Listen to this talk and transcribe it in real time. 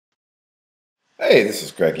Hey, this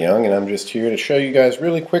is Greg Young, and I'm just here to show you guys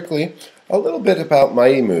really quickly a little bit about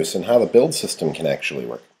Mighty Moose and how the build system can actually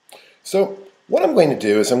work. So what I'm going to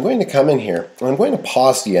do is I'm going to come in here and I'm going to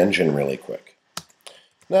pause the engine really quick.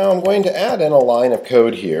 Now I'm going to add in a line of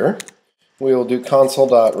code here. We will do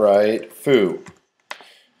console.write foo.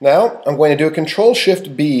 Now I'm going to do a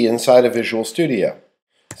Control-Shift-B inside of Visual Studio.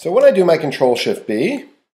 So when I do my Control-Shift-B,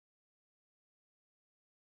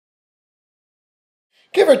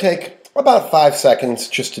 give or take about 5 seconds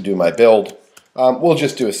just to do my build. We'll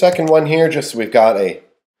just do a second one here just so we've got a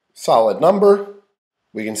solid number.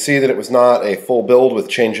 We can see that it was not a full build with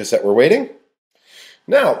changes that we're waiting.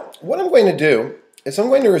 Now, what I'm going to do is I'm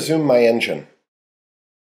going to resume my engine.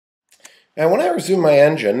 And when I resume my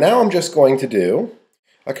engine, now I'm just going to do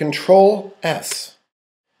a Control-S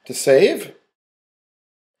to save.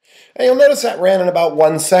 And you'll notice that ran in about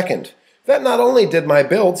 1 second. That not only did my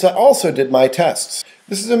builds, that also did my tests.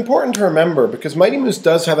 This is important to remember because Mighty Moose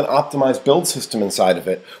does have an optimized build system inside of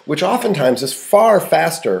it, which oftentimes is far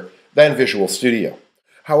faster than Visual Studio.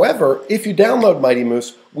 However, if you download Mighty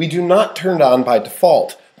Moose, we do not turn it on by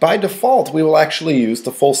default. By default, we will actually use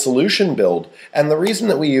the full solution build, and the reason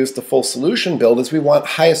that we use the full solution build is we want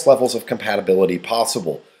highest levels of compatibility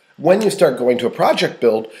possible. When you start going to a project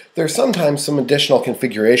build, there's sometimes some additional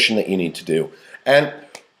configuration that you need to do, and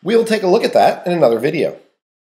we'll take a look at that in another video.